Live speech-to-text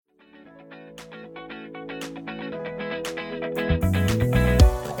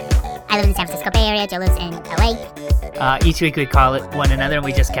live in the San Francisco Bay Area. Joe lives in LA. Each week we call it one another and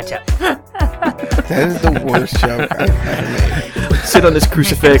we just catch up. That is the worst joke I've ever made. Sit on this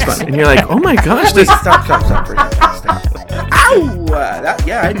crucifix, and you're like, oh my gosh, Wait, this. stop for a second. Stop. Ow!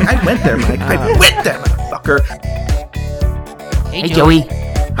 I went there, Mike. I went there, motherfucker. Hey, Joey.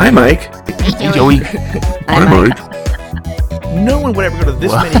 Hi, Mike. Hey, Joey. Hi, Mike. No one would ever go to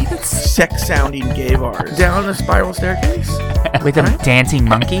this many sex-sounding gay bars. Down the spiral staircase. With a dancing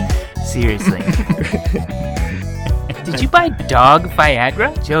monkey? Seriously. Did you buy dog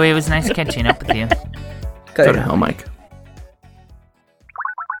Viagra? Joey, it was nice catching up with you. Go to hell, Mike.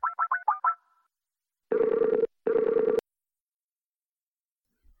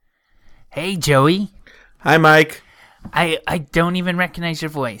 Hey, Joey. Hi, Mike. I don't even recognize your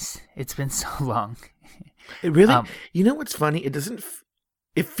voice. It's been so long. It really. You know what's funny? It doesn't.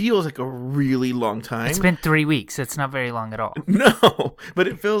 It feels like a really long time. It's been 3 weeks. It's not very long at all. No, but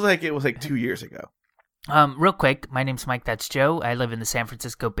it feels like it was like 2 years ago. Real quick, my name's Mike, that's Joe. I live in the San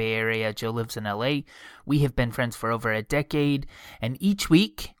Francisco Bay Area. Joe lives in LA. We have been friends for over a decade, and each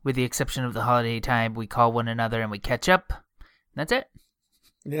week, with the exception of the holiday time, we call one another and we catch up. That's it.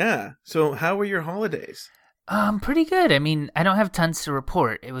 Yeah. So how were your holidays? Pretty good. I mean, I don't have tons to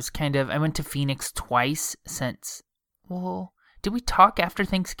report. It was kind of, I went to Phoenix twice since, well, did we talk after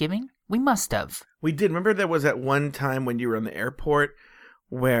Thanksgiving? We must have. We did. Remember there was that one time when you were in the airport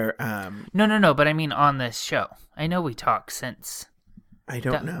where No, but I mean on this show. I know we talked since. I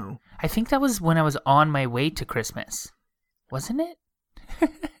don't know. I think that was when I was on my way to Christmas. Wasn't it?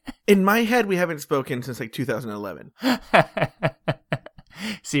 In my head, we haven't spoken since like 2011.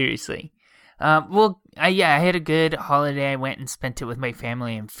 Seriously. I had a good holiday. I went and spent it with my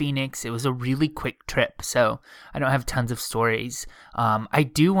family in Phoenix. It was a really quick trip, so I don't have tons of stories. I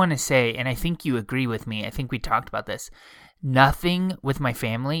do want to say, and I think you agree with me, I think we talked about this, nothing with my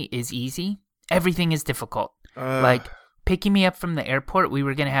family is easy. Everything is difficult. Like, picking me up from the airport, we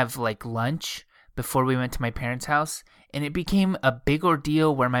were going to have, like, lunch before we went to my parents' house, and it became a big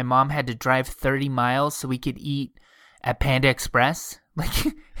ordeal where my mom had to drive 30 miles so we could eat at Panda Express. Like,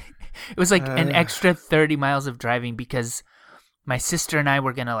 it was like an extra 30 miles of driving because my sister and I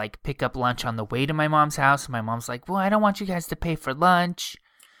were going to like pick up lunch on the way to my mom's house. My mom's like, well, I don't want you guys to pay for lunch.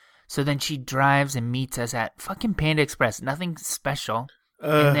 So then she drives and meets us at fucking Panda Express. Nothing special.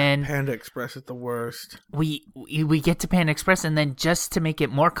 And then Panda Express is the worst. We get to Panda Express, and then just to make it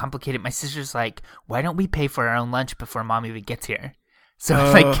more complicated, my sister's like, why don't we pay for our own lunch before mom even gets here? So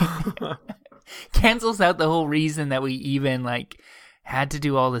like cancels out the whole reason that we even like had to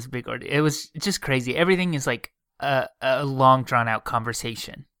do all this big ordeal. It was just crazy. Everything is like a long drawn out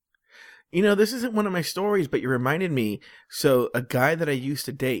conversation. You know, this isn't one of my stories, but you reminded me. So a guy that I used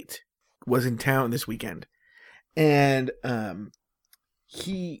to date was in town this weekend, and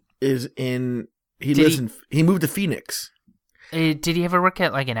he moved to Phoenix. Did he ever work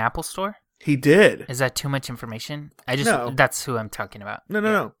at like an Apple store? He did. Is that too much information? No. That's who I'm talking about.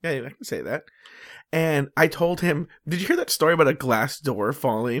 No. Yeah, I can say that. And I told him, did you hear that story about a glass door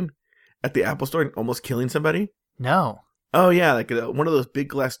falling at the Apple store and almost killing somebody? No. Oh, yeah. Like one of those big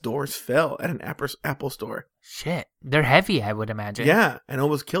glass doors fell at an Apple store. Shit. They're heavy, I would imagine. Yeah. And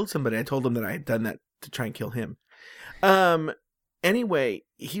almost killed somebody. I told him that I had done that to try and kill him. Anyway,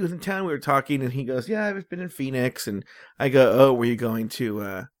 he was in town. We were talking and he goes, yeah, I've been in Phoenix. And I go, oh, were you going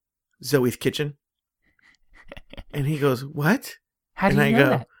to Zoe's Kitchen? And he goes, what? How do you know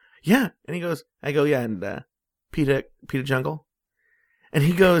that? Yeah. And I go, yeah, and Pita Jungle. And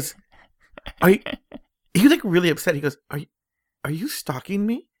he goes, he was like really upset. He goes, are you stalking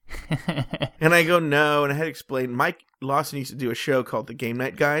me? And I go, no. And I had to explain, Mike Lawson used to do a show called The Game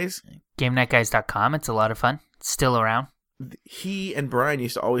Night Guys. GameNightGuys.com. It's a lot of fun. It's still around. He and Brian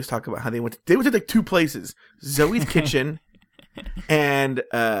used to always talk about how they went to like two places, Zoe's Kitchen and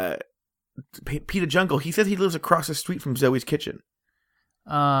Pita Jungle. He says he lives across the street from Zoe's Kitchen.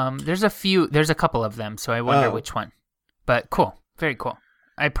 There's a couple of them, so I wonder which one. But cool. Very cool.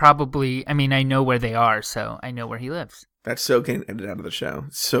 I know where they are, so I know where he lives. That's so getting edited out of the show.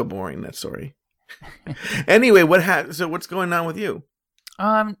 It's so boring, that story. Anyway, so what's going on with you?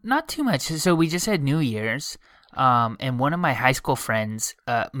 Not too much. So we just had New Year's, and one of my high school friends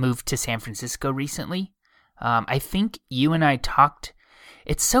moved to San Francisco recently. I think you and I talked.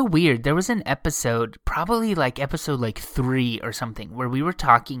 It's so weird. There was an episode, probably like episode like 3 or something, where we were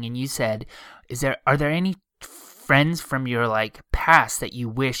talking and you said, are there any friends from your like past that you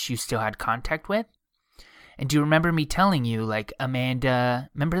wish you still had contact with? And do you remember me telling you like Amanda,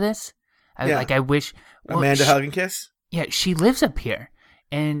 remember this? I wish Amanda Hug and Kiss? Yeah, she lives up here.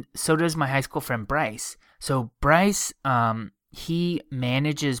 And so does my high school friend Bryce. So Bryce he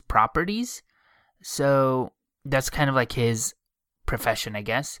manages properties. So that's kind of like his profession, I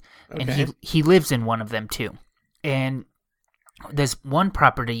guess. Okay. And he lives in one of them too. And there's one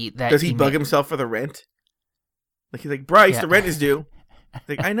property that Does he bug himself for the rent? Like he's like, Bryce, Yeah. the rent is due.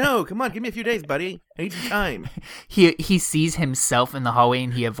 Like, I know. Come on, give me a few days, buddy. I need some time. He sees himself in the hallway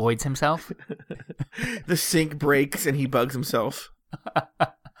and he avoids himself. The sink breaks and he bugs himself.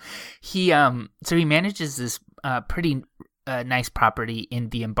 So he manages this pretty nice property in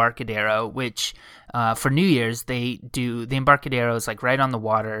the Embarcadero, which for New Year's they do. The Embarcadero is like right on the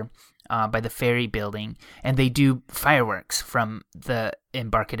water by the ferry building, and they do fireworks from the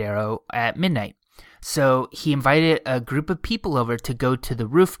Embarcadero at midnight. So he invited a group of people over to go to the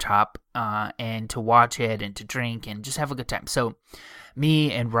rooftop and to watch it and to drink and just have a good time. So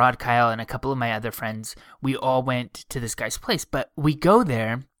me and Rod, Kyle, and a couple of my other friends, we all went to this guy's place. But we go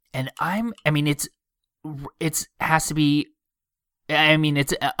there, and it's has to be,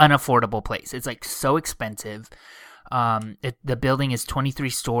 it's an unaffordable place. It's like so expensive. The building is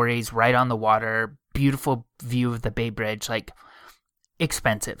 23 stories, right on the water, beautiful view of the Bay Bridge, like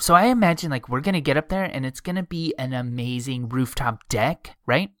expensive. So I imagine like we're going to get up there and it's going to be an amazing rooftop deck,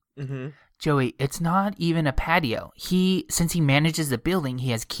 right? Mm-hmm. Joey, it's not even a patio. Since he manages the building,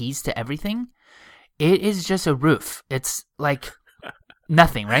 he has keys to everything. It is just a roof. It's like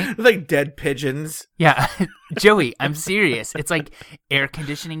nothing, right? Like dead pigeons. Yeah. Joey, I'm serious. It's like air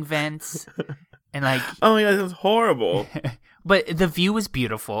conditioning vents and like... Oh, yeah, that was horrible. But the view was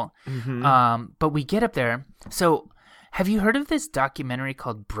beautiful. Mm-hmm. But we get up there. So have you heard of this documentary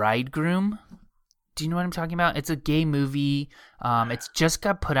called Bridegroom? Do you know what I'm talking about? It's a gay movie. It's just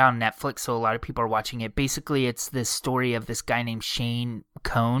got put out on Netflix, so a lot of people are watching it. Basically, it's this story of this guy named Shane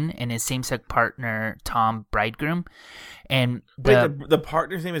Cohn and his same-sex partner, Tom Bridegroom. And the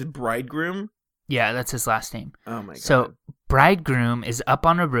partner's name is Bridegroom? Yeah, that's his last name. Oh, my God. So Bridegroom is up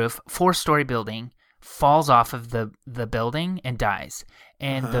on a roof, 4-story building, falls off of the building and dies.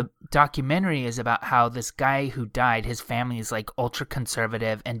 And the documentary is about how this guy who died, his family is like ultra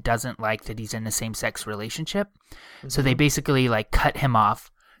conservative and doesn't like that he's in a same-sex relationship. Mm-hmm. So they basically like cut him off.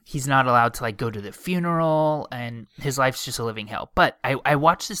 He's not allowed to like go to the funeral and his life's just a living hell. But I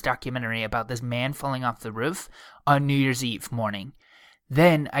watched this documentary about this man falling off the roof on New Year's Eve morning.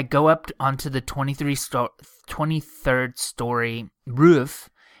 Then I go up onto the 23rd story roof.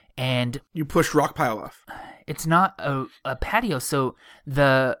 And you pushed rock pile off. It's not a patio, so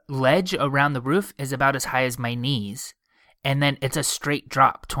the ledge around the roof is about as high as my knees, and then it's a straight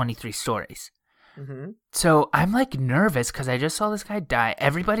drop, 23 stories. Mm-hmm. So I'm like nervous because I just saw this guy die.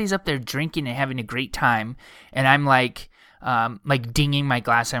 Everybody's up there drinking and having a great time, and I'm like dinging my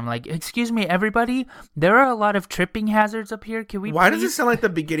glass. I'm like, excuse me, everybody, there are a lot of tripping hazards up here. Can we? Why does it sound like the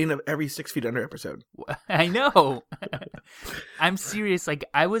beginning of every 6 Feet Under episode? I know. I'm serious. Like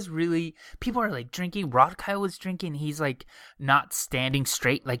people are like drinking. Rod Kyle was drinking. He's like not standing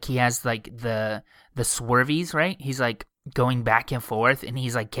straight. Like he has like the swervies, right? He's like going back and forth and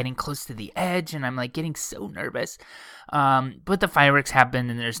he's like getting close to the edge. And I'm like getting so nervous. But the fireworks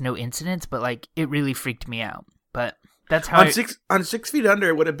happened and there's no incidents, but like it really freaked me out. But that's how on 6 Feet Under,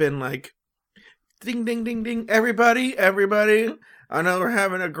 it would have been like, ding, ding, ding, ding, everybody. I know we're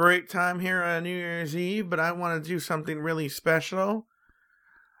having a great time here on New Year's Eve, but I want to do something really special.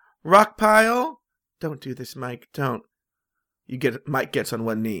 Rock pile. Don't do this, Mike. Don't. Mike gets on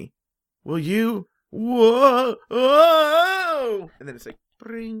one knee. Will you? Whoa, whoa. And then it's like,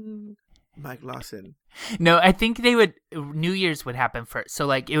 bring. Mike Lawson. No, I think New Year's would happen first. So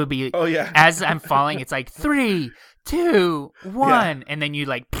like it would be, oh yeah, as I'm falling, it's like 3, 2, 1, yeah. And then you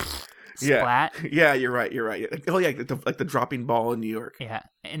like splat. Yeah, you're right. Oh yeah, like the dropping ball in New York. Yeah,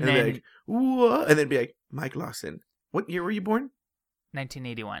 and then like, whoa, and then be like, Mike Lawson. What year were you born?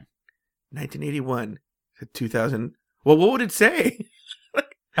 1981. 1981 to 2000. Well, what would it say?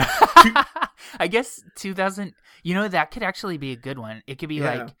 I guess 2000. You know, that could actually be a good one. It could be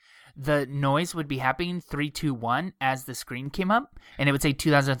like the noise would be happening 3, 2, 1 as the screen came up, and it would say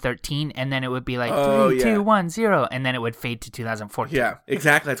 2013, and then it would be like 3, 2, 1, 0, and then it would fade to 2014. Yeah,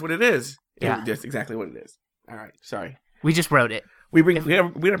 exactly. That's what it is. Yeah, that's exactly what it is. All right, sorry. We just wrote it. We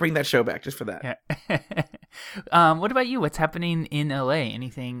gotta bring that show back just for that. Yeah. What about you? What's happening in LA?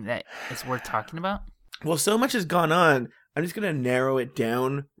 Anything that is worth talking about? Well, so much has gone on. I'm just gonna narrow it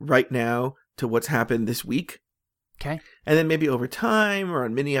down right now to what's happened this week. Okay. And then maybe over time or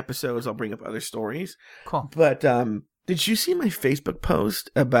on mini episodes, I'll bring up other stories. Cool. But did you see my Facebook post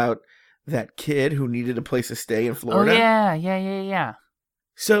about that kid who needed a place to stay in Florida? Oh, yeah.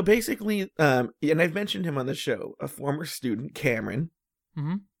 So basically, and I've mentioned him on the show, a former student, Cameron.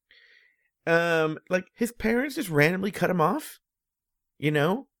 Mm-hmm. Like his parents just randomly cut him off you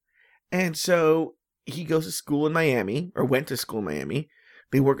know? And so he goes to school in Miami, or went to school in Miami.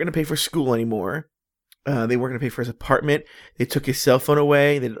 They weren't going to pay for school anymore. They weren't going to pay for his apartment. They took his cell phone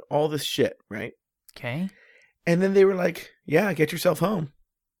away. They did all this shit, right? Okay. And then they were like, yeah, get yourself home.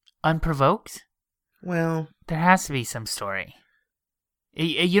 Unprovoked? Well, there has to be some story.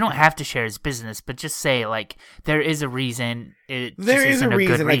 You don't have to share his business, but just say, like, there is a reason. There is a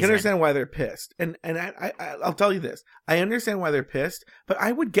reason. I can understand why they're pissed. And I'll tell you this. I understand why they're pissed, but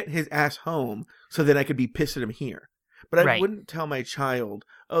I would get his ass home so that I could be pissed at him here. But I wouldn't tell my child,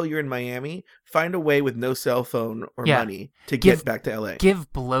 oh, you're in Miami? Find a way with no cell phone or money to get back to LA. Give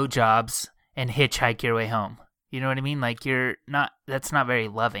blowjobs and hitchhike your way home. You know what I mean? Like, that's not very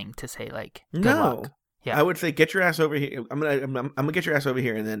loving to say, like, good luck. Yeah. I would say, get your ass over here. I'm gonna get your ass over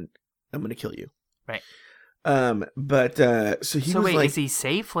here, and then I'm gonna kill you. Right. But so he was wait, like, is he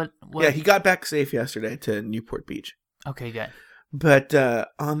safe? What? Yeah, he got back safe yesterday to Newport Beach. Okay, good. But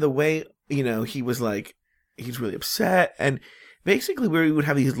on the way, he was like, he's really upset, and basically we would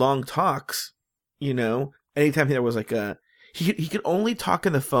have these long talks. Anytime there was like he could only talk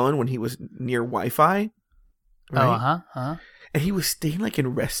on the phone when he was near Wi-Fi. Right? Oh, And he was staying like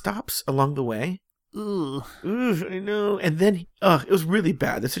in rest stops along the way. Ooh, I know. And then, it was really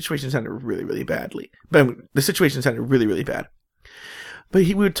bad. The situation sounded really, really badly. But the situation sounded really, really bad. But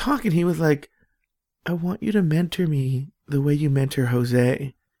we would talk, and he was like, I want you to mentor me the way you mentor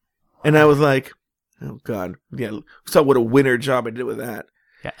Jose. And I was like, oh, God. Yeah, saw what a winner job I did with that.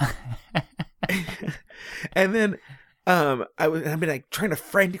 Yeah. And then I've been like trying to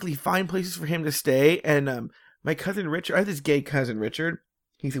frantically find places for him to stay. And my cousin Richard, I have this gay cousin Richard.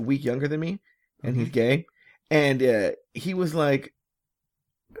 He's a week younger than me. And he's gay, and he was like,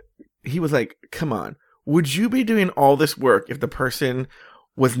 come on, would you be doing all this work if the person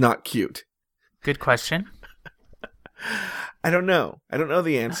was not cute? Good question. I don't know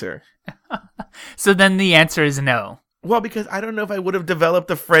the answer. So then the answer is no. Well, because I don't know if I would have developed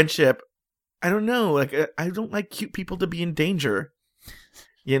a friendship. I don't know. Like, I don't like cute people to be in danger.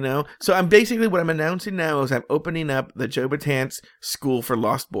 So I'm basically, what I'm announcing now is I'm opening up the Joe Batance School for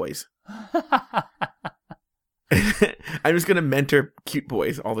Lost Boys. I'm just gonna mentor cute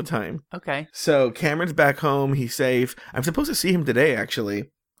boys all the time. Okay. So Cameron's back home. He's safe. I'm supposed to see him today,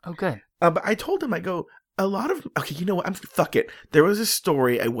 actually. Oh, good. But I told him, I go, okay, you know what? Fuck it. There was a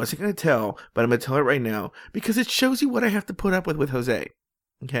story I wasn't gonna tell, but I'm gonna tell it right now because it shows you what I have to put up with Jose.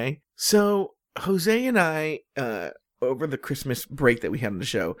 Okay. So Jose and I, over the Christmas break that we had on the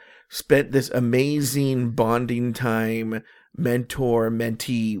show, spent this amazing bonding time,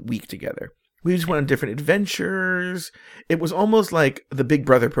 mentor-mentee week together. We just went on different adventures. It was almost like the Big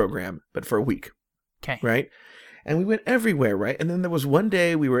Brother program, but for a week. Okay. Right? And we went everywhere, right? And then there was one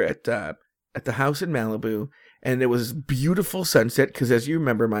day we were at the house in Malibu, and it was beautiful sunset, because as you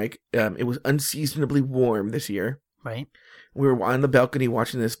remember, Mike, it was unseasonably warm this year. Right. We were on the balcony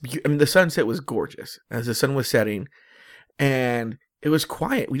watching this. The sunset was gorgeous as the sun was setting. And it was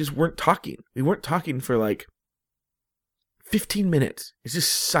quiet. We just weren't talking. We weren't talking for like 15 minutes. It's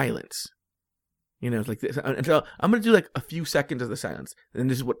just silence. It's like this. Until I'm going to do like a few seconds of the silence. And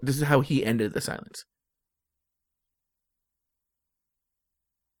this is how he ended the silence.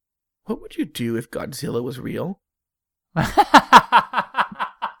 What would you do if Godzilla was real?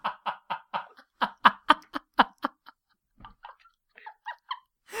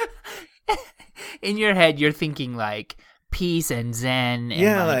 In your head, you're thinking like peace and zen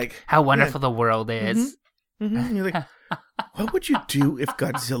and like how wonderful the world is. Mm-hmm. Mm-hmm. You're like, what would you do if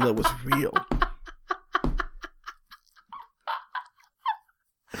Godzilla was real?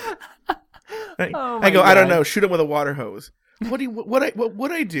 Right? I go, God. I don't know, shoot him with a water hose. What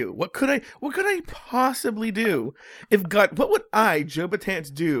would I do? What could I possibly do what would I, Joe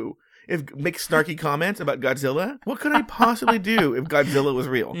Batance, do make snarky comments about Godzilla? What could I possibly do if Godzilla was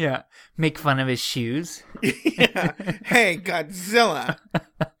real? Yeah. Make fun of his shoes. Yeah. Hey, Godzilla,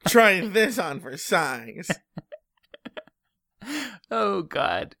 try this on for size. Oh,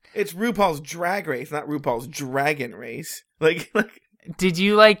 God. It's RuPaul's Drag Race, not RuPaul's Dragon Race. Like did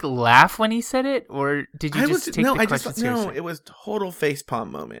you laugh when he said it, or did you just take the question seriously? No, it was total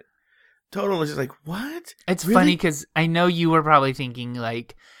facepalm moment. Total was just like, what? It's really funny because I know you were probably thinking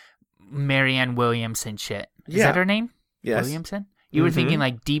like Marianne Williamson shit. Is that her name? Yes. Williamson? You were thinking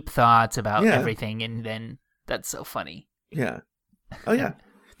like deep thoughts about everything, and then that's so funny. Yeah. Oh, yeah.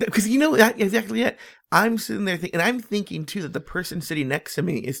 Because that's exactly it. I'm sitting there thinking, and I'm thinking too that the person sitting next to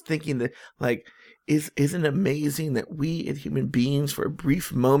me is thinking that like, isn't it amazing that we as human beings for a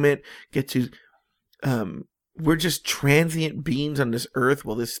brief moment get to we're just transient beings on this earth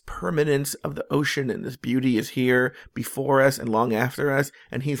while this permanence of the ocean and this beauty is here before us and long after us.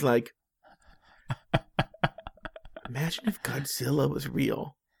 And he's like, imagine if Godzilla was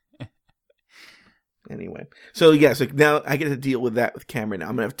real. Anyway, so now I get to deal with that with Cameron. Now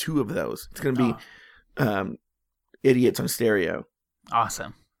I'm gonna have 2 of those. It's gonna be idiots on stereo.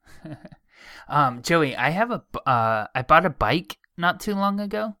 Awesome. Joey, I bought a bike not too long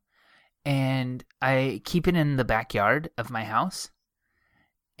ago, and I keep it in the backyard of my house.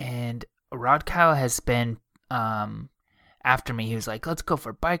 And Rod Kyle has been after me. He was like, "Let's go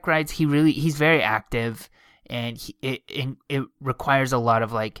for bike rides." He's very active. And it requires a lot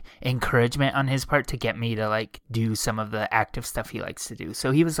of like encouragement on his part to get me to like do some of the active stuff he likes to do.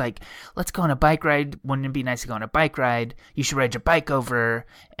 So he was like, "Let's go on a bike ride. Wouldn't it be nice to go on a bike ride? You should ride your bike over,"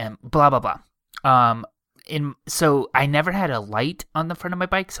 and blah blah blah. So I never had a light on the front of my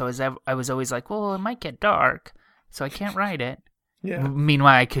bike, so I was always like, "Well, it might get dark, so I can't ride it." Yeah.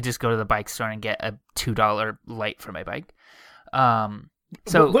 Meanwhile, I could just go to the bike store and get a $2 light for my bike.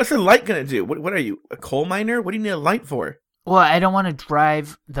 So what's the light gonna do? What are you, a coal miner? What do you need a light for? Well, I don't want to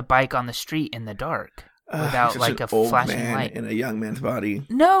drive the bike on the street in the dark without like a old flashing man light in a young man's body.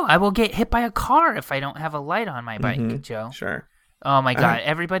 No, I will get hit by a car if I don't have a light on my bike, Joe. Sure. Oh my God!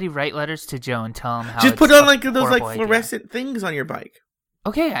 Everybody write letters to Joe and tell him how. Just it's put on like a those like horrible fluorescent things on your bike.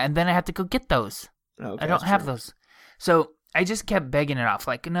 Okay, and then I have to go get those. Okay, I don't have those, so I just kept begging it off.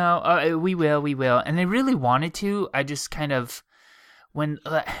 Like, no, we will, and I really wanted to. I just kind of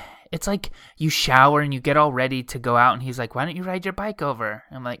it's like you shower and you get all ready to go out, and he's like, "Why don't you ride your bike over?"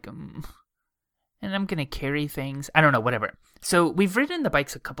 I'm like, and I'm gonna carry things. I don't know, whatever. So we've ridden the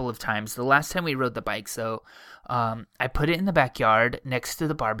bikes a couple of times. The last time we rode the bike, I put it in the backyard next to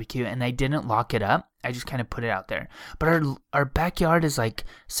the barbecue, and I didn't lock it up. I just kind of put it out there. But our backyard is like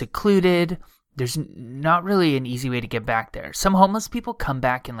secluded. There's not really an easy way to get back there. Some homeless people come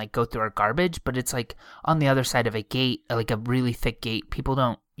back and like go through our garbage, but it's like on the other side of a gate, like a really thick gate.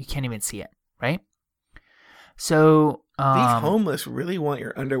 You can't even see it, right? So these homeless really want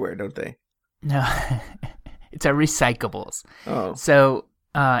your underwear, don't they? No, it's our recyclables. Oh. So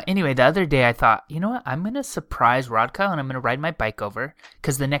anyway, the other day I thought, you know what? I'm going to surprise Rod Kyle and I'm going to ride my bike over.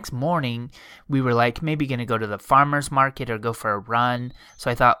 Because the next morning we were like maybe going to go to the farmer's market or go for a run. So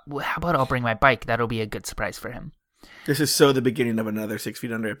I thought, well, how about I'll bring my bike? That'll be a good surprise for him. This is so the beginning of another 6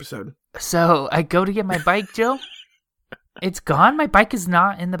 Feet Under episode. So I go to get my bike, Joe. It's gone. My bike is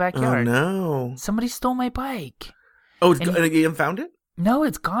not in the backyard. Oh, no. Somebody stole my bike. Oh, you haven't found it? No,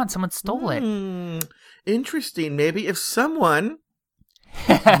 it's gone. Someone stole it. Interesting. Maybe if someone,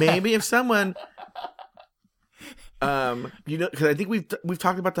 because I think we've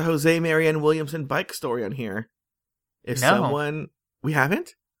talked about the Jose Marianne Williamson bike story on here. We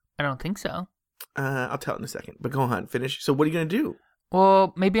haven't? I don't think so. I'll tell it in a second, but go on, finish. So what are you going to do?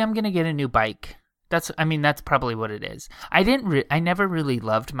 Well, maybe I'm going to get a new bike. That's probably what it is. I never really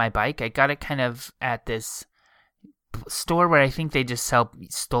loved my bike. I got it kind of at this store where I think they just sell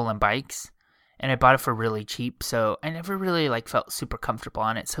stolen bikes, and I bought it for really cheap, so I never really like felt super comfortable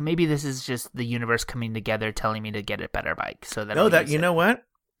on it. So maybe this is just the universe coming together telling me to get a better bike so that you know what?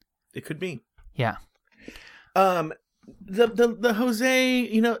 It could be. Yeah. The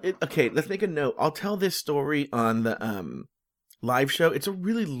Jose, okay, let's make a note. I'll tell this story on the live show. It's a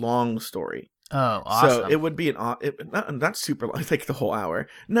really long story. Oh, awesome. So it would be not super long. It's like the whole hour.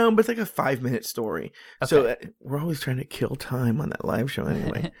 No, but it's like a 5-minute story. Okay. So we're always trying to kill time on that live show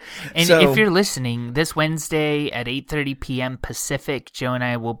anyway. And if you're listening, this Wednesday at 8:30 p.m. Pacific, Joe and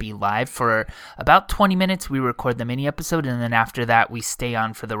I will be live for about 20 minutes. We record the mini episode, and then after that, we stay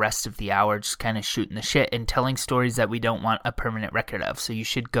on for the rest of the hour, just kind of shooting the shit and telling stories that we don't want a permanent record of. So you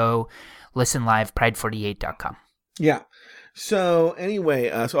should go listen live, pride48.com. Yeah. So anyway,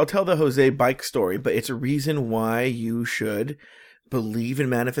 so I'll tell the Jose bike story, but it's a reason why you should believe in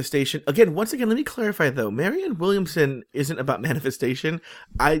manifestation. Once again, let me clarify though. Marianne Williamson isn't about manifestation.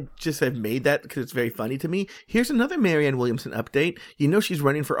 I just have made that because it's very funny to me. Here's another Marianne Williamson update. You know she's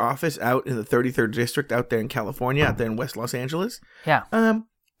running for office out in the 33rd district out there in California, out there in West Los Angeles. Yeah.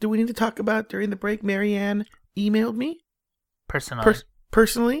 Do we need to talk about during the break? Marianne emailed me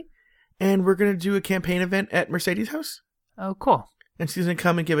personally, and we're gonna do a campaign event at Mercedes' house. Oh, cool. And she's going to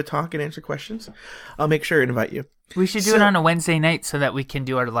come and give a talk and answer questions. I'll make sure and invite you. We should do it on a Wednesday night so that we can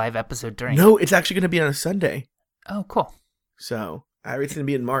do our live episode during. No, it's actually going to be on a Sunday. Oh, cool. So, it's going to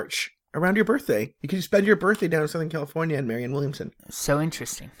be in March, around your birthday. You can spend your birthday down in Southern California and Marianne Williamson. So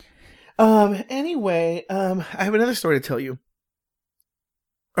interesting. Anyway, I have another story to tell you.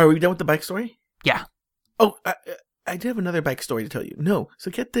 Are we done with the bike story? Yeah. Oh, I did have another bike story to tell you. No,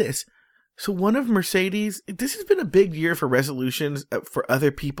 so get this. So one of Mercedes, this has been a big year for resolutions for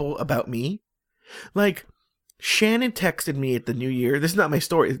other people about me. Like, Shannon texted me at the New Year. This is not my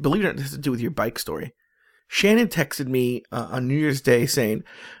story. Believe it or not, this has to do with your bike story. Shannon texted me on New Year's Day saying,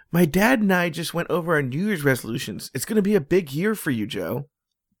 my dad and I just went over our New Year's resolutions. It's going to be a big year for you, Joe.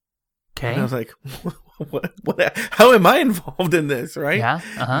 Okay. And I was like, what, how am I involved in this, right? Yeah.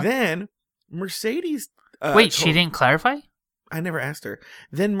 Uh-huh. Then Mercedes... Wait, she didn't clarify? I never asked her.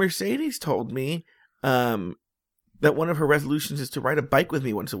 Then Mercedes told me that one of her resolutions is to ride a bike with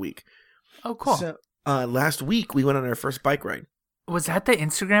me once a week. Oh, cool. So, last week, we went on our first bike ride. Was that the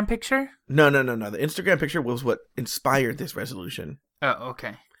Instagram picture? No. The Instagram picture was what inspired this resolution. Oh,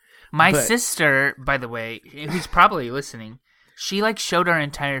 okay. My sister, by the way, who's probably listening, she showed our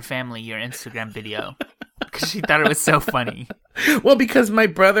entire family your Instagram video because she thought it was so funny. Well, because my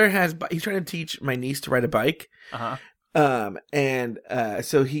brother he's trying to teach my niece to ride a bike. Uh-huh.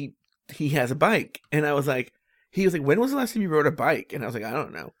 So he has a bike, and he was like, when was the last time you rode a bike? And I was like, I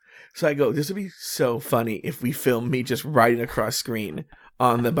don't know. So I go, this would be so funny if we filmed me just riding across screen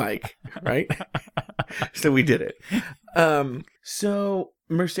on the bike, right? So we did it. So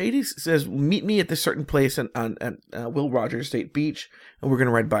Mercedes says, meet me at this certain place on Will Rogers State Beach, and we're going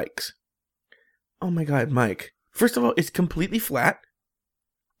to ride bikes. Oh my God, Mike. First of all, it's completely flat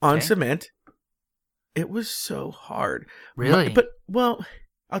on cement. It was so hard. Really? Well,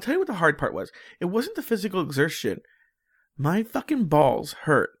 I'll tell you what the hard part was. It wasn't the physical exertion. My fucking balls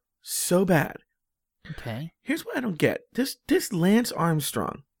hurt so bad. Okay. Here's what I don't get. This Lance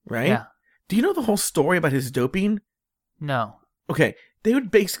Armstrong, right? Yeah. Do you know the whole story about his doping? No. Okay. They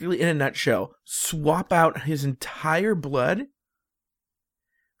would basically, in a nutshell, swap out his entire blood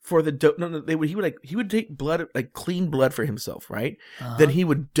for the dope. No, he would take blood, clean blood for himself, right? Uh-huh. Then he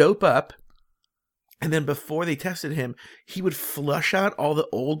would dope up. And then before they tested him, he would flush out all the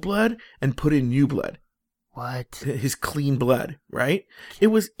old blood and put in new blood. What? His clean blood, right? It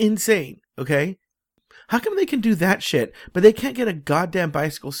was insane, okay? How come they can do that shit, but they can't get a goddamn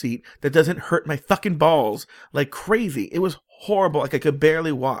bicycle seat that doesn't hurt my fucking balls like crazy? It was horrible. I could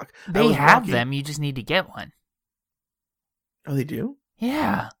barely walk. They have them. You just need to get one. Oh, they do?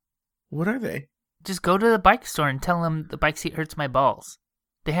 Yeah. What are they? Just go to the bike store and tell them the bike seat hurts my balls.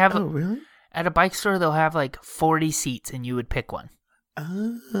 They have... Oh, really? At a bike store, they'll have 40 seats, and you would pick one.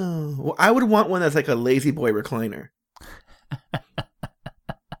 Oh. Well, I would want one that's like a lazy boy recliner.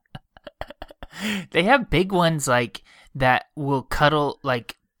 They have big ones that will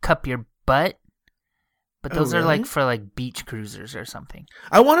cup your butt, but those are for beach cruisers or something.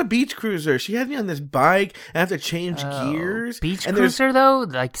 I want a beach cruiser. She has me on this bike. I have to change gears. Beach cruiser though,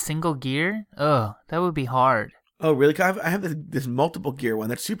 single gear. Oh, that would be hard. Oh, really? I have this multiple gear one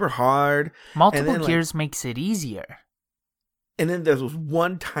that's super hard. Multiple gears makes it easier. And then there's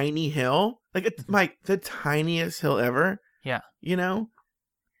one tiny hill, it's the tiniest hill ever. Yeah. You know?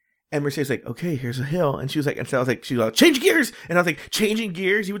 And Mercedes like, okay, here's a hill. And she was like, and so I was like, change gears. And I was like, changing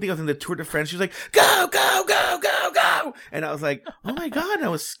gears. You would think I was in the Tour de France. She was like, go, go, go, go, go. And I was like, oh my God. And I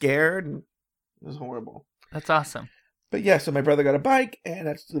was scared. And it was horrible. That's awesome. But yeah, so my brother got a bike, and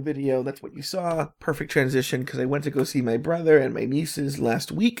that's the video. That's what you saw. Perfect transition, because I went to go see my brother and my nieces last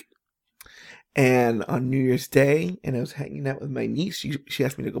week. And on New Year's Day, and I was hanging out with my niece. She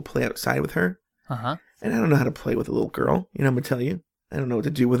asked me to go play outside with her. Uh-huh. And I don't know how to play with a little girl. I'm going to tell you. I don't know what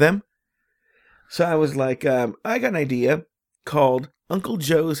to do with them. So I was like, I got an idea called Uncle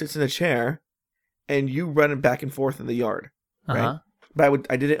Joe Sits in a Chair, and you run back and forth in the yard. Right? Uh-huh. But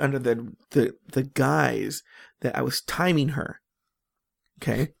I did it under the guise that I was timing her.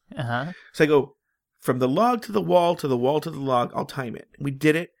 Okay? Uh-huh. So I go from the log to the wall to the wall to the log. I'll time it. We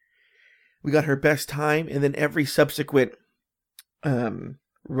did it. We got her best time. And then every subsequent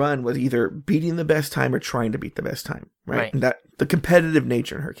run was either beating the best time or trying to beat the best time. Right? And that the competitive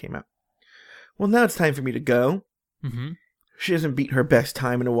nature in her came out. Well, now it's time for me to go. Mm-hmm. She hasn't beat her best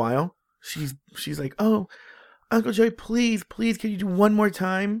time in a while. She's like, oh, Uncle Joey, please, can you do one more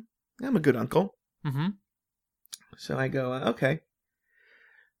time? I'm a good uncle. Mm-hmm. So I go, okay.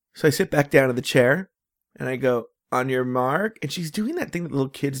 So I sit back down in the chair, and I go, on your mark. And she's doing that thing that little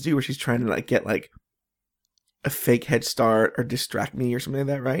kids do where she's trying to get a fake head start or distract me or something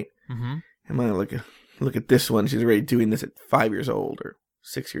like that, right? Mm-hmm. And I look at this one. She's already doing this at 5 years old or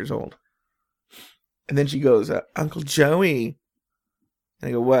 6 years old. And then she goes, Uncle Joey. And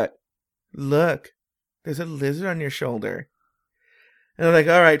I go, what? Look. There's a lizard on your shoulder. And I'm like,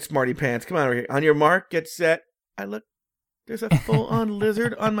 all right, smarty pants, come on over here. On your mark, get set. I look, there's a full-on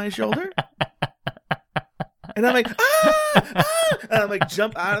lizard on my shoulder. And I'm like, ah! And I'm like,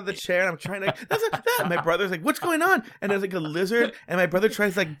 jump out of the chair. And I'm trying to, and my brother's like, what's going on? And there's like a lizard. And my brother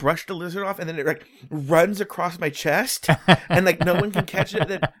tries to like brush the lizard off. And then it like runs across my chest. And like no one can catch it.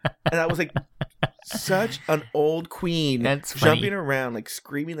 And I was like, such an old queen. That's funny. Jumping around, like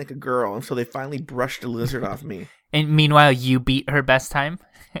screaming like a girl. And so they finally brushed the lizard off me. And meanwhile, you beat her best time?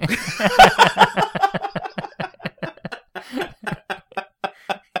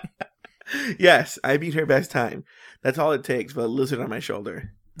 Yes, I beat her best time. That's all it takes, but a lizard on my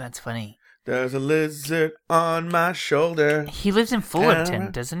shoulder. That's funny. There's a lizard on my shoulder. He lives in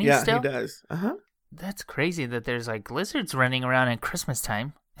Fullerton, doesn't he? Yeah, still? he does. Uh-huh. That's crazy that there's like lizards running around at Christmas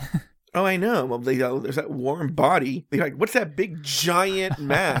time. Oh, I know. Well, there's that warm body. They're like, what's that big giant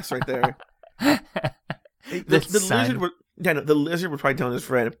mass right there? The lizard would, the lizard was probably telling his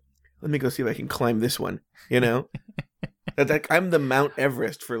friend, let me go see if I can climb this one. You know? I'm the Mount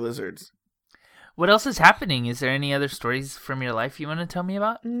Everest for lizards. What else is happening? Is there any other stories from your life you want to tell me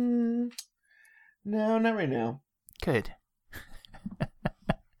about? No, not right now. Good.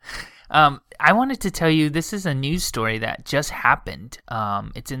 I wanted to tell you, this is a news story that just happened.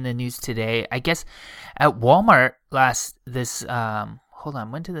 It's in the news today. I guess at Walmart hold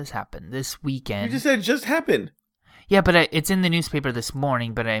on, when did this happen? This weekend. You just said it just happened. Yeah, but it's in the newspaper this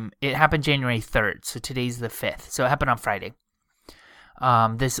morning, but it happened January 3rd, so today's the 5th. So it happened on Friday.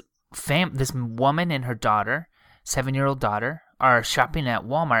 This woman and her daughter, 7-year-old daughter, are shopping at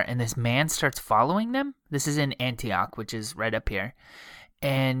Walmart, and this man starts following them. This is in Antioch, which is right up here.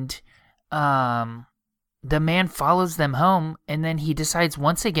 And the man follows them home, and then he decides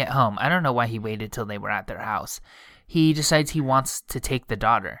once they get home, I don't know why he waited till they were at their house, he decides he wants to take the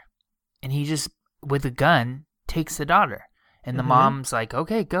daughter. And he just, with a gun, takes the daughter. And the mom's like,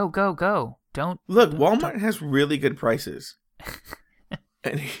 okay, go. Walmart has really good prices.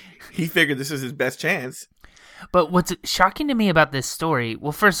 And he figured this is his best chance. But what's shocking to me about this story,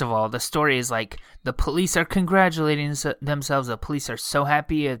 well, first of all, the story is like the police are congratulating themselves. The police are so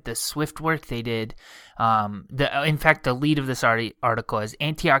happy at the swift work they did. In fact, the lead of this article is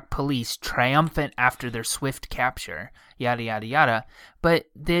Antioch police triumphant after their swift capture, yada, yada, yada. But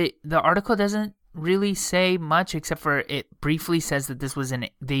the article doesn't really say much, except for it briefly says that this was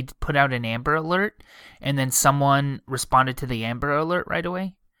they put out an Amber Alert, and then someone responded to the Amber Alert right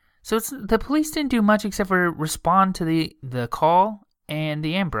away. So the police didn't do much except for respond to the call and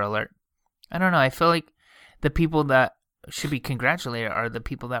the Amber Alert. I don't know. I feel like the people that should be congratulated are the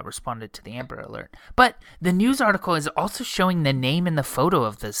people that responded to the Amber Alert. But the news article is also showing the name and the photo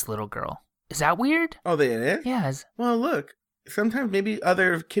of this little girl. Is that weird? Oh, they is? Yeah. Well, look. Sometimes maybe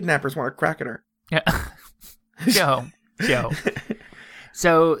other kidnappers want to crack at her. Yeah. Joe.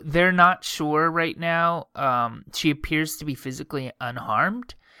 So they're not sure right now. She appears to be physically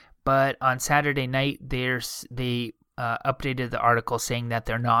unharmed. But on Saturday night, they updated the article saying that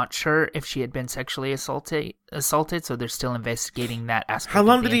they're not sure if she had been sexually assaulted, so they're still investigating that aspect. How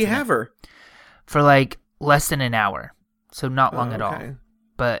long did he have her? For like less than an hour, so not long at all. Okay.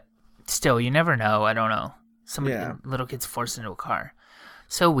 But still, you never know. I don't know. Little kids forced into a car.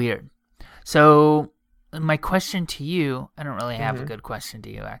 So weird. So my question to you, I don't really have a good question to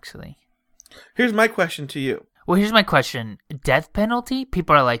you, actually. Here's my question to you. Well, here's my question. Death penalty?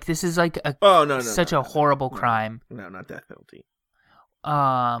 People are like, this is like such a horrible crime. No, not death penalty.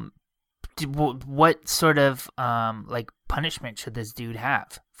 What sort of like punishment should this dude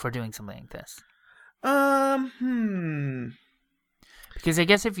have for doing something like this? Because I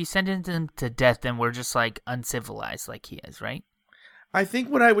guess if you sentence him to death, then we're just like uncivilized like he is, right? I think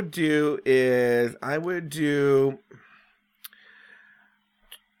what I would do is I would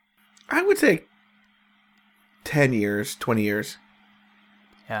say 10 years, 20 years.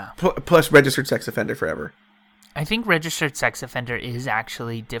 Yeah. Plus registered sex offender forever. I think registered sex offender is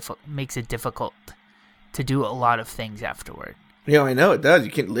actually makes it difficult to do a lot of things afterward. Yeah, I know it does.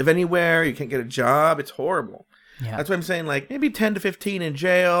 You can't live anywhere. You can't get a job. It's horrible. Yeah. That's what I'm saying. Like maybe 10 to 15 in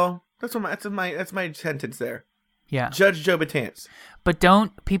jail. That's my sentence there. Yeah. Judge Joe Batance. But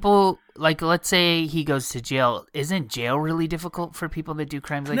don't people, like, let's say he goes to jail. Isn't jail really difficult for people that do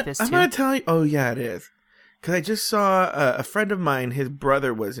crimes like this too? I'm going to tell you. Oh, yeah, it is. Because I just saw a friend of mine, his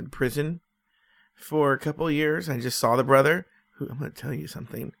brother was in prison for a couple of years. I just saw the brother. I'm going to tell you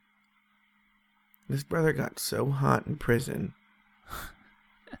something. This brother got so hot in prison.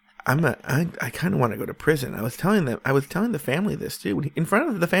 I kind of want to go to prison. I was telling the family this too, in front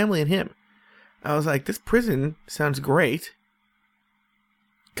of the family and him. I was like, this prison sounds great.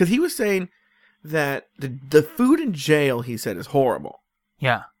 Because he was saying that the food in jail, he said, is horrible.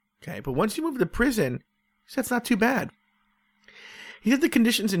 Yeah. Okay, but once you move to prison, he said it's not too bad. He said the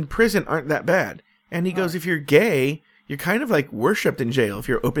conditions in prison aren't that bad. And he goes, if you're gay, you're kind of like worshipped in jail if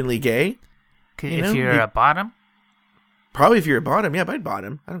you're openly gay. If you're a bottom? Probably if you're a bottom. Yeah, I'd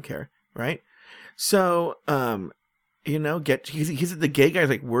bottom. I don't care. Right? So, he said the gay guys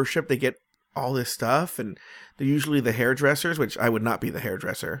like worship. They get all this stuff. And they're usually the hairdressers, which I would not be the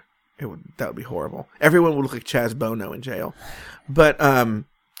hairdresser. That would be horrible. Everyone would look like Chaz Bono in jail. But,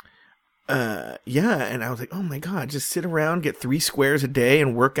 yeah, and I was like, oh my God, just sit around, get 3 squares a day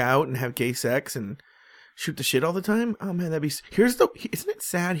and work out and have gay sex and shoot the shit all the time. Oh man, isn't it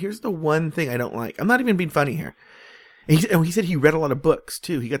sad? Here's the one thing I don't like. I'm not even being funny here. And he said he read a lot of books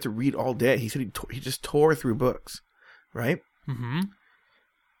too. He got to read all day. He said he just tore through books, right? Mm-hmm.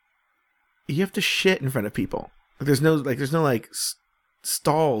 You have to shit in front of people. There's no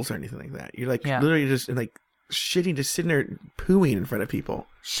stalls or anything like that. You're like literally just like shitting, just sitting there pooing in front of people.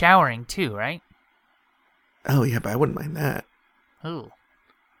 Showering too, right? Oh yeah, but I wouldn't mind that. Ooh.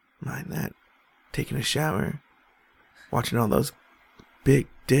 Mind that. Taking a shower. Watching all those big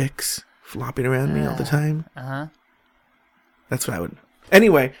dicks flopping around me all the time. Uh-huh. That's what I would.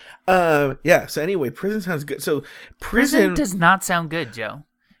 Anyway, yeah, so anyway, prison sounds good. So prison does not sound good, Joe.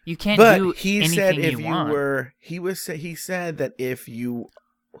 You can't do anything you want. He said that if you,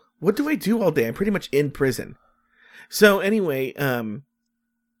 what do I do all day? I'm pretty much in prison. So anyway,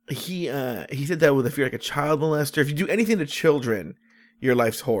 he said that if you're like a child molester, if you do anything to children, your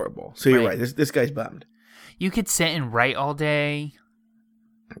life's horrible. So you're right. This guy's bummed. You could sit and write all day.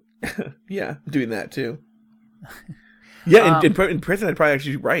 Yeah, I'm doing that too. Yeah, in prison I'd probably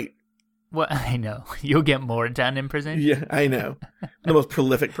actually write. Well, I know. You'll get more done in prison. Yeah, I know. The most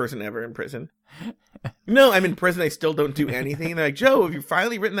prolific person ever in prison. No, I'm in prison. I still don't do anything. They're like, Joe, have you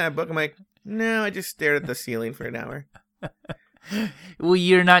finally written that book? I'm like, no, I just stared at the ceiling for an hour. Well,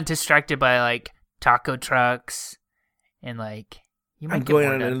 you're not distracted by like taco trucks and like you might I'm going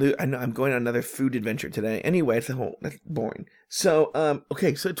on another food adventure today. Anyway, that's boring. So,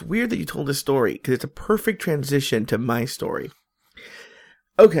 okay, so it's weird that you told this story because it's a perfect transition to my story.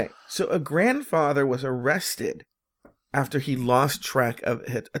 Okay, so a grandfather was arrested after he lost track of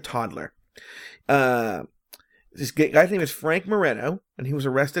a toddler. This guy's name is Frank Moreno, and he was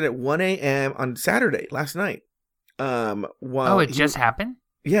arrested at 1 a.m. on Saturday, last night. It just happened?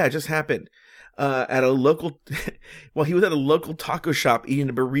 Yeah, it just happened. At a local, he was at a local taco shop eating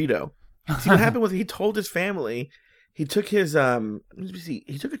a burrito. See, what happened was he told his family, he took his,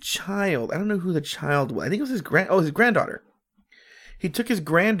 he took a child. I don't know who the child was. I think it was his granddaughter. He took his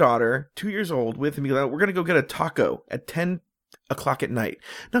granddaughter, 2 years old, with him. He goes, we're going to go get a taco at 10 o'clock at night.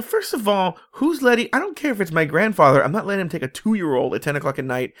 Now, first of all, I don't care if it's my grandfather. I'm not letting him take a 2-year-old at 10 o'clock at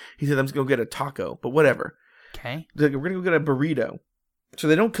night. He said, I'm just going to go get a taco, but whatever. Okay. We're going to go get a burrito. So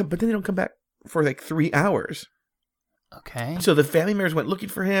they don't come back for like 3 hours. Okay. So the family members went looking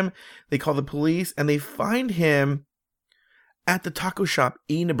for him. They call the police and they find him at the taco shop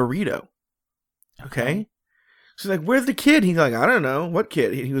eating a burrito. Okay. So like, where's the kid? He's like, I don't know. What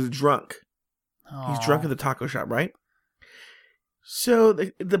kid? He was drunk. Aww. He's drunk at the taco shop, right? So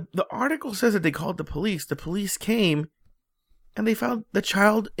the article says that they called the police. The police came and they found the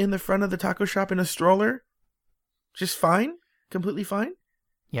child in the front of the taco shop in a stroller. Just fine. Completely fine.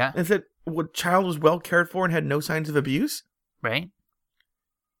 Yeah. And said the child was well cared for and had no signs of abuse. Right.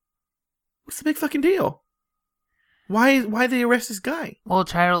 What's the big fucking deal? Why they arrest this guy? Well,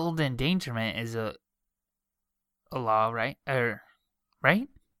 child endangerment is a law, right? Right?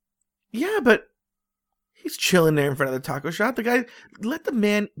 Yeah, but he's chilling there in front of the taco shop. The guy, let the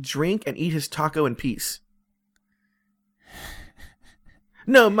man drink and eat his taco in peace.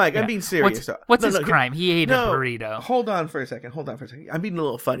 No, Mike, I'm being serious. What's his crime? He ate a burrito. Hold on for a second. I'm being a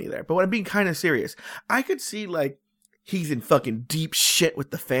little funny there, but I'm being kind of serious. I could see, like, he's in fucking deep shit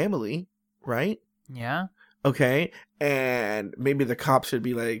with the family, right? Yeah. Okay, and maybe the cops should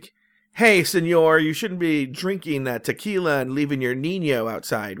be like, hey, senor, you shouldn't be drinking that tequila and leaving your Nino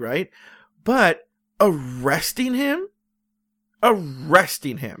outside, right? But arresting him?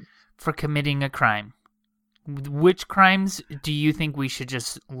 For committing a crime. Which crimes do you think we should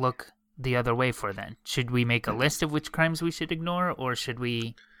just look the other way for then? Should we make a list of which crimes we should ignore, or should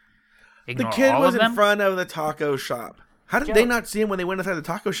we ignore all of them? The kid was in front of the taco shop. How did they not see him when they went inside the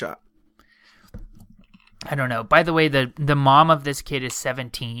taco shop? I don't know. By the way, the mom of this kid is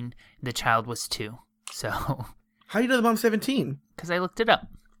 17. The child was 2. So how do you know the mom's 17? Because I looked it up.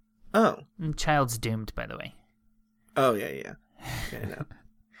 Oh. The child's doomed, by the way. Oh, yeah. I know.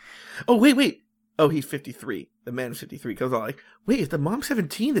 Oh, wait. Oh, he's 53. The man's 53. Because I'm like, wait, if the mom's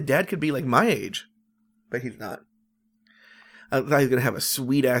 17, the dad could be like my age. But he's not. I thought he was going to have a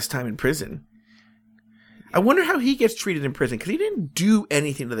sweet-ass time in prison. I wonder how he gets treated in prison. Because he didn't do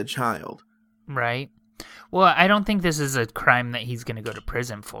anything to the child. Right. Well, I don't think this is a crime that he's going to go to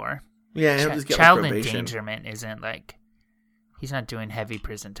prison for. Yeah, he'll just get child probation. endangerment isn't like, he's not doing heavy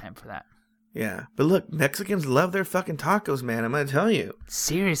prison time for that. Yeah, but look, Mexicans love their fucking tacos, man. I'm gonna tell you.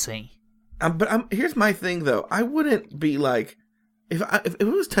 Seriously. Here's my thing, though. I wouldn't be like, if it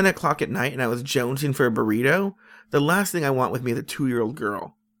was 10 o'clock at night and I was jonesing for a burrito, the last thing I want with me is a 2-year-old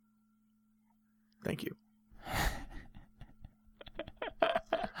girl. Thank you.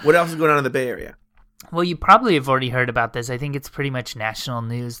 What else is going on in the Bay Area? Well, you probably have already heard about this. I think it's pretty much national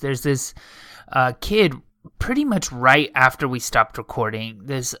news. There's this kid pretty much right after we stopped recording.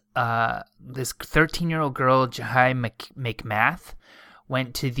 This 13-year-old girl, Jahai McMath,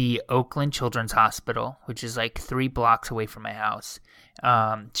 went to the Oakland Children's Hospital, which is like 3 blocks away from my house.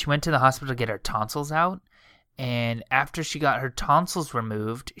 She went to the hospital to get her tonsils out. And after she got her tonsils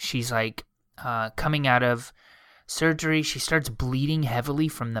removed, she's like coming out of surgery. She starts bleeding heavily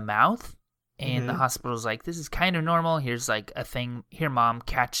from the mouth. And the hospital's like, this is kind of normal. Here's like a thing. Here, Mom,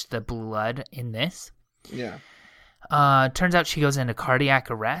 catch the blood in this. Yeah. Turns out she goes into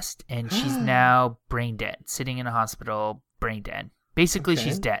cardiac arrest, and she's now brain dead, sitting in a hospital, brain dead. Basically,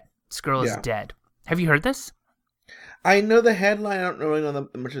 she's dead. This girl is dead. Have you heard this? I know the headline. I don't really know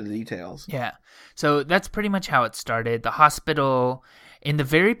much of the details. Yeah. So that's pretty much how it started. The hospital, in the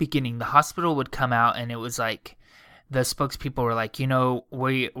very beginning, the hospital would come out, and it was like, the spokespeople were like,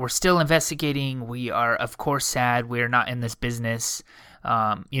 we're still investigating. We are, of course, sad. We're not in this business.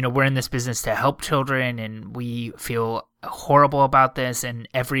 We're in this business to help children, and we feel horrible about this. And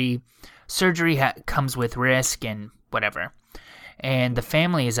every surgery comes with risk and whatever. And the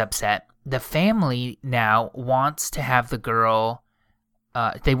family is upset. The family now wants to have the girl.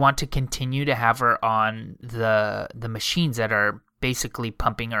 They want to continue to have her on the machines that are basically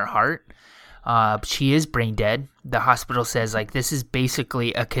pumping her heart. She is brain dead. The hospital says, like, this is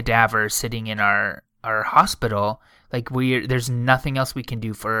basically a cadaver sitting in our hospital. Like, there's nothing else we can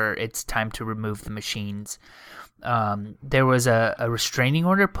do for her. It's time to remove the machines. There was a restraining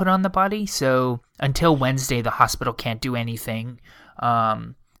order put on the body, so until Wednesday, the hospital can't do anything.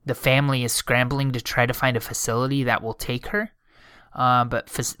 The family is scrambling to try to find a facility that will take her. But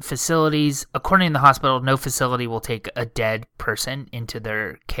facilities, according to the hospital, no facility will take a dead person into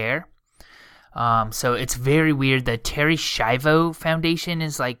their care. So it's very weird. The Terry Schiavo Foundation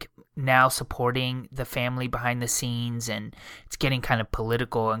is like now supporting the family behind the scenes, and it's getting kind of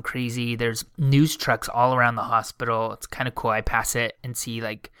political and crazy. There's news trucks all around the hospital. It's kind of cool. I pass it and see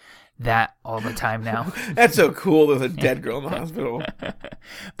like that all the time now. That's so cool. There's a dead girl in the hospital.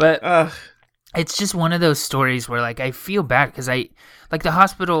 But it's just one of those stories where like I feel bad because the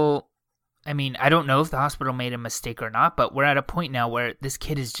hospital. I mean, I don't know if the hospital made a mistake or not, but we're at a point now where this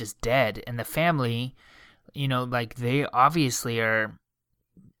kid is just dead, and the family, like they obviously are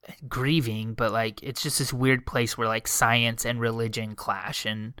grieving, but like it's just this weird place where like science and religion clash,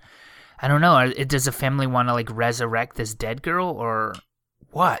 and I don't know. Does the family want to like resurrect this dead girl or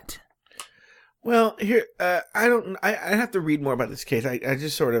what? Well, here, I have to read more about this case. I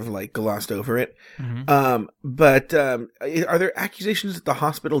just sort of like glossed over it. Mm-hmm. But are there accusations that the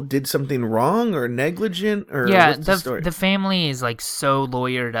hospital did something wrong or negligent or what's the story? The family is like so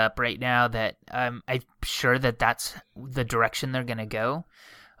lawyered up right now that I'm sure that that's the direction they're going to go.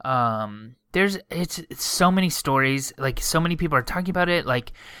 It's so many stories, like so many people are talking about it.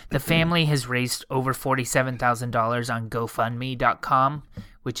 Like the family has raised over $47,000 on GoFundMe.com,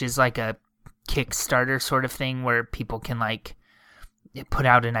 which is like a Kickstarter sort of thing where people can like put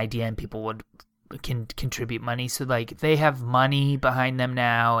out an idea and people can contribute money. So like they have money behind them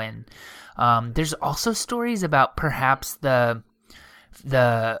now, and there's also stories about perhaps the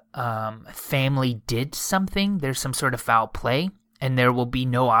family did something. There's some sort of foul play, and there will be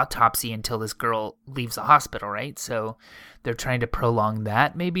no autopsy until this girl leaves the hospital, right? So they're trying to prolong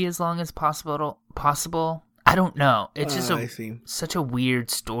that maybe as long as possible. I don't know. It's just such a weird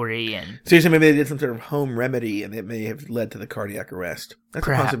story. And so you're saying maybe they did some sort of home remedy and it may have led to the cardiac arrest. That's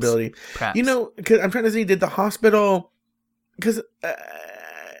a possibility. Perhaps. Because I'm trying to see, did the hospital... Because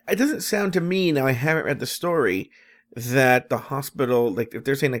it doesn't sound to me, now I haven't read the story, that the hospital, like if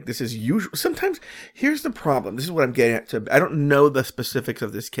they're saying like this is usual... Sometimes, here's the problem. This is what I'm getting at. I don't know the specifics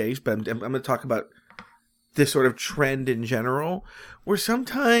of this case, but I'm going to talk about this sort of trend in general, where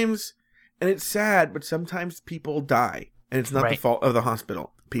sometimes... And it's sad, but sometimes people die, and it's not the fault of the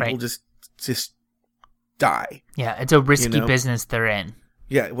hospital. People just die. Yeah, it's a risky business they're in.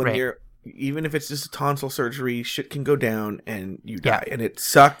 Yeah, when you're, even if it's just a tonsil surgery, shit can go down and you die, and it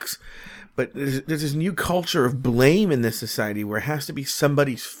sucks. But there's this new culture of blame in this society where it has to be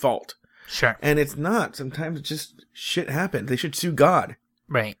somebody's fault. Sure. And it's not. Sometimes it's just shit happens. They should sue God.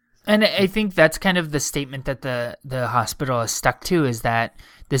 Right. And I think that's kind of the statement that the hospital has stuck to, is that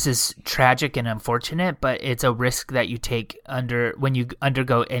this is tragic and unfortunate, but it's a risk that you take when you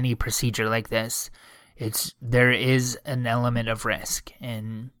undergo any procedure like this. There is an element of risk,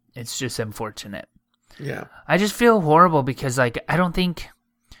 and it's just unfortunate. Yeah. I just feel horrible because, like, I don't think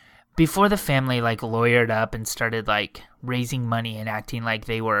before the family, like, lawyered up and started, like, raising money and acting like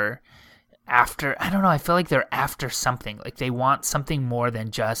they were after, I don't know, I feel like they're after something. Like, they want something more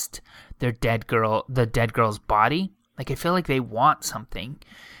than just the dead girl's body. Like, I feel like they want something.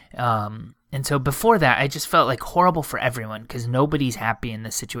 And so before that, I just felt like horrible for everyone because nobody's happy in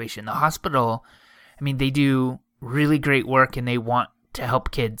this situation. The hospital, I mean, they do really great work and they want to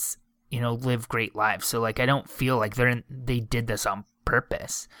help kids, live great lives. So, like, I don't feel like they did this on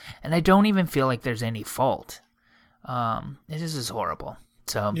purpose. And I don't even feel like there's any fault. This is horrible.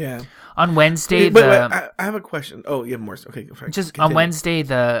 So, yeah. On Wednesday, wait, I have a question. Oh, you have more. Okay, go for it. Just on Wednesday,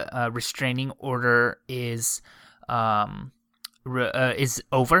 the restraining order is over.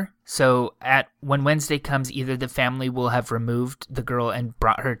 So when Wednesday comes, either the family will have removed the girl and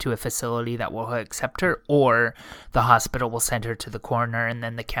brought her to a facility that will accept her, or the hospital will send her to the coroner, and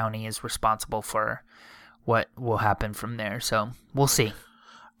then the county is responsible for what will happen from there. So we'll see.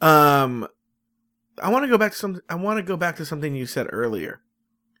 I want to go back to something you said earlier.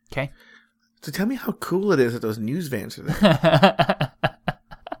 Okay. So tell me how cool it is that those news vans are there.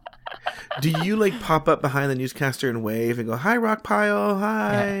 Do you, like, pop up behind the newscaster and wave and go, "Hi, Rock Pile,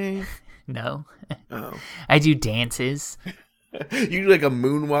 hi"? Yeah. No. Oh. I do dances. You do, like, a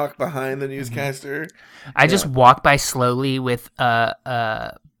moonwalk behind the newscaster? I just walk by slowly with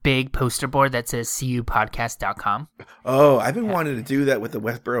a big poster board that says cupodcast.com. Oh, I've been wanting to do that with the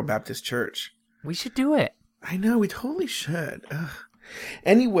Westboro Baptist Church. We should do it. I know, we totally should. Ugh.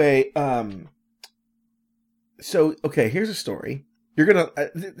 Anyway, so, okay, here's a story.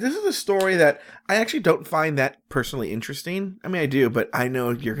 This is a story that I actually don't find that personally interesting. I mean, I do, but I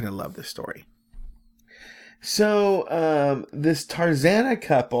know you're going to love this story. So, this Tarzana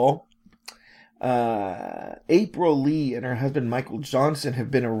couple, April Lee and her husband Michael Johnson,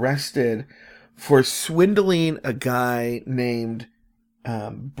 have been arrested for swindling a guy named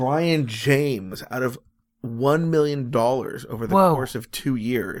Brian James out of $1 million over the course of 2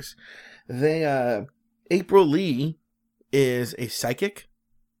 years. April Lee is a psychic.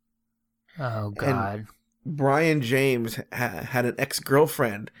 Oh, God. And Brian James had an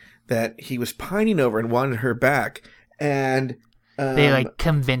ex-girlfriend that he was pining over and wanted her back. And they,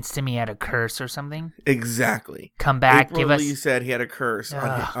 convinced him he had a curse or something? Exactly. Come back, April Lee said he had a curse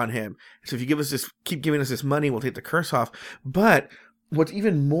on him. So if you keep giving us this money, we'll take the curse off. But what's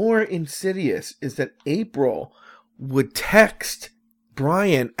even more insidious is that April would text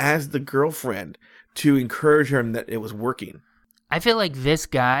Brian as the girlfriend to encourage him that it was working. I feel like this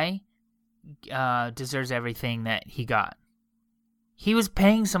guy deserves everything that he got. He was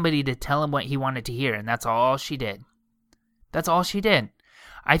paying somebody to tell him what he wanted to hear, and that's all she did. That's all she did.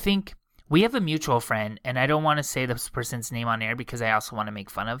 I think we have a mutual friend, and I don't want to say this person's name on air because I also want to make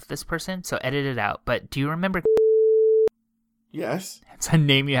fun of this person, so edit it out. But do you remember? Yes. It's a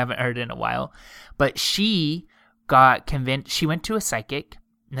name you haven't heard in a while. But she got convinced. She went to a psychic,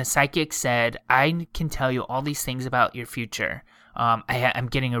 and the psychic said, "I can tell you all these things about your future. I'm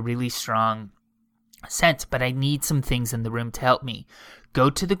getting a really strong sense, but I need some things in the room to help me. Go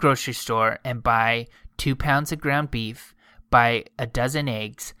to the grocery store and buy 2 pounds of ground beef, buy a dozen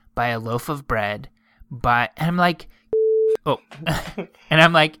eggs, buy a loaf of bread, and I'm like,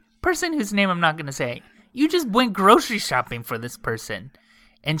 person whose name I'm not going to say, you just went grocery shopping for this person.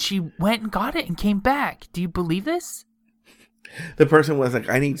 And she went and got it and came back. Do you believe this? The person was like,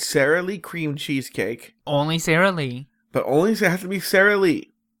 I need Sara Lee cream cheesecake. Only Sara Lee. But only it has to be Sara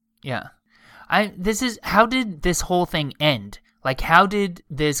Lee. Yeah. How did this whole thing end? Like, how did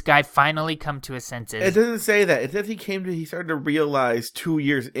this guy finally come to his senses? It doesn't say that. It says he started to realize 2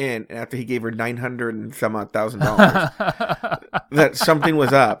 years in, after he gave her $900 and some odd $1,000, that something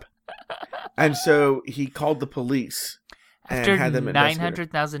was up. And so he called the police. After and had them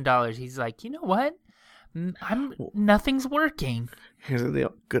 $900,000, he's like, you know what? Nothing's working. Here's the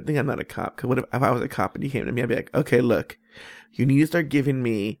deal. Good thing I'm not a cop. Because what if I was a cop and you came to me, I'd be like, okay, look, you need to start giving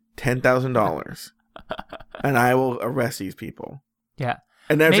me $10,000 and I will arrest these people. Yeah.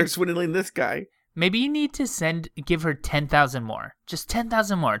 And then start swindling this guy. Maybe you need to give her 10,000 more. Just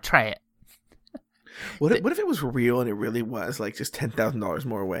 10,000 more. Try it. What if it was real and it really was like just $10,000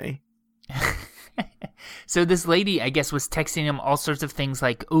 more away? So this lady, I guess, was texting him all sorts of things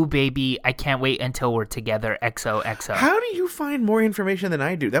like, "Oh, baby, I can't wait until we're together, XOXO." How do you find more information than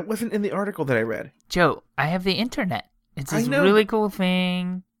I do? That wasn't in the article that I read. Joe, I have the internet. It's this really cool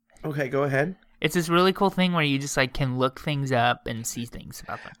thing. Okay, go ahead. It's this really cool thing where you just like can look things up and see things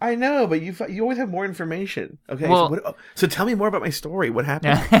about them. I know, but you always have more information. Okay, Well, so tell me more about my story. What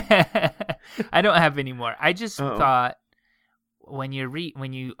happened? I don't have any more. I just Uh-oh. thought when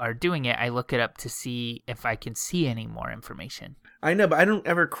you are doing it, I look it up to see if I can see any more information. I know, but I don't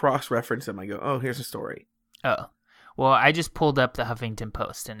ever cross-reference them. I go, oh, here's a story. Oh, well, I just pulled up the Huffington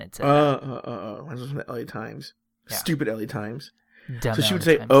Post and it said I was from the LA Times. Yeah. Stupid LA Times. dumb So she would LA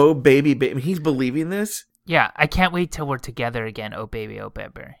say, Times. oh, baby, baby. He's believing this? Yeah, I can't wait till we're together again. Oh baby, oh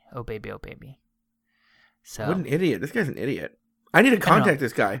baby, oh baby, oh baby. So What an idiot. This guy's an idiot. I need to contact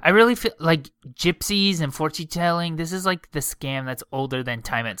this guy. I really feel like gypsies and fortune telling. This is like the scam that's older than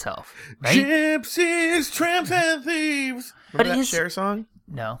time itself, right? Gypsies, tramps, and thieves. But Remember that is- Cher song?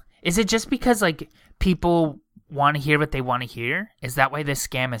 No, is it just because like people want to hear what they want to hear? Is that why this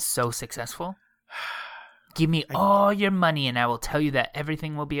scam is so successful? Give me all your money and I will tell you that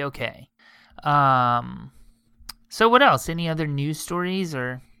everything will be okay. So what else? Any other news stories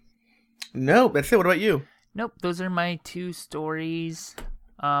or? No, that's it. What about you? Nope, those are my 2 stories.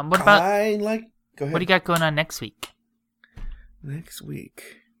 What about Go ahead. what do you got going on next week? Next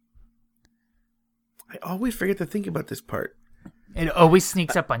week. I always forget to think about this part. It always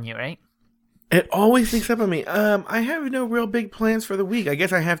sneaks up on you, right? It always sneaks up on me. I have no real big plans for the week. I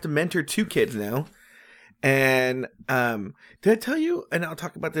guess I have to mentor 2 kids now. And did I tell you? And I'll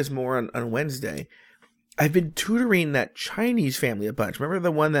talk about this more on Wednesday. I've been tutoring that Chinese family a bunch. Remember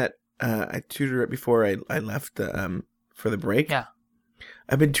the one that I tutored right before I left for the break? Yeah.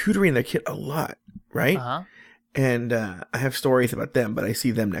 I've been tutoring their kid a lot, right? Uh-huh. And I have stories about them, but I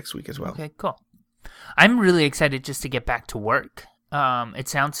see them next week as well. Okay, cool. I'm really excited just to get back to work. It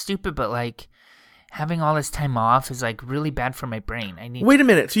sounds stupid, but like having all this time off is like really bad for my brain. Wait a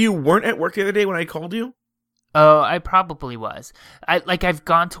minute. So you weren't at work the other day when I called you? Oh, I probably was. I've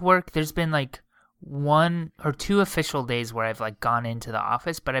gone to work. There's been like 1 or 2 official days where I've like gone into the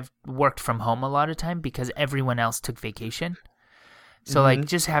office, but I've worked from home a lot of time because everyone else took vacation. So like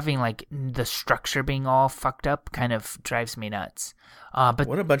just having like the structure being all fucked up kind of drives me nuts. But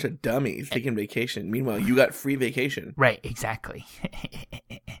What a bunch of dummies taking vacation. Meanwhile, you got free vacation. right, exactly.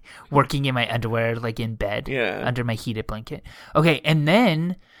 Working in my underwear, like in bed, Yeah. under my heated blanket. Okay, and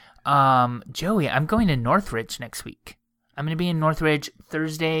then, Joey, I'm going to Northridge next week. I'm going to be in Northridge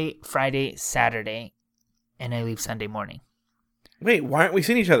Thursday, Friday, Saturday, and I leave Sunday morning. Wait, why aren't we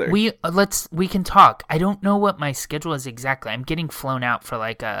seeing each other? We can talk. I don't know what my schedule is exactly. I'm getting flown out for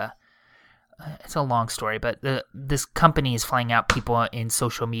like it's a long story, but this company is flying out people in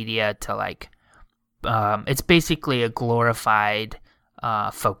social media to like, it's basically a glorified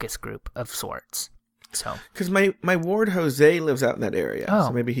focus group of sorts. So Because my ward Jose lives out in that area, Oh.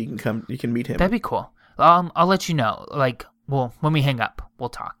 so maybe he can come. You can meet him. that'd be cool. I'll let you know. Like, well, when we hang up, we'll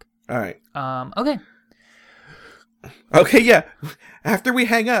talk. All right. Okay. Okay. Yeah. After we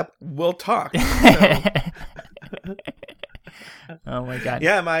hang up, we'll talk. Oh my god.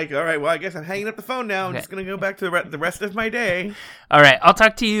 Yeah, Mike. All right. Well, I guess I'm hanging up the phone now. I'm Okay. just gonna go back to the rest of my day. All right. I'll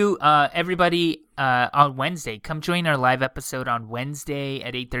talk to you, everybody, on Wednesday. Come join our live episode on Wednesday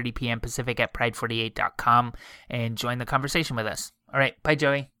at 8:30 p.m. Pacific at pride48.com and join the conversation with us. All right. Bye,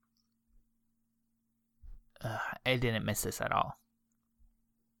 Joey. I didn't miss this at all.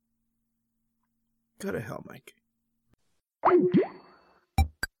 Go to hell, Mike.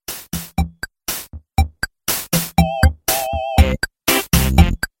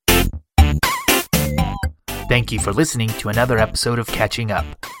 Thank you for listening to another episode of Catching Up.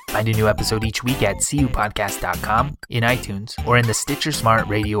 Find a new episode each week at cupodcast.com, in iTunes, or in the Stitcher Smart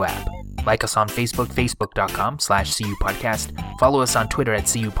Radio app. Like us on Facebook, facebook.com/cupodcast. Follow us on Twitter at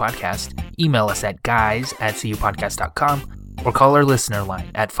cupodcast. Email us at guys@cupodcast.com, or call our listener line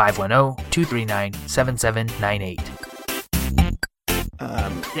at 510-239-7798. I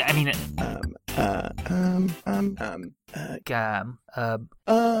mean,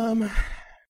 Um.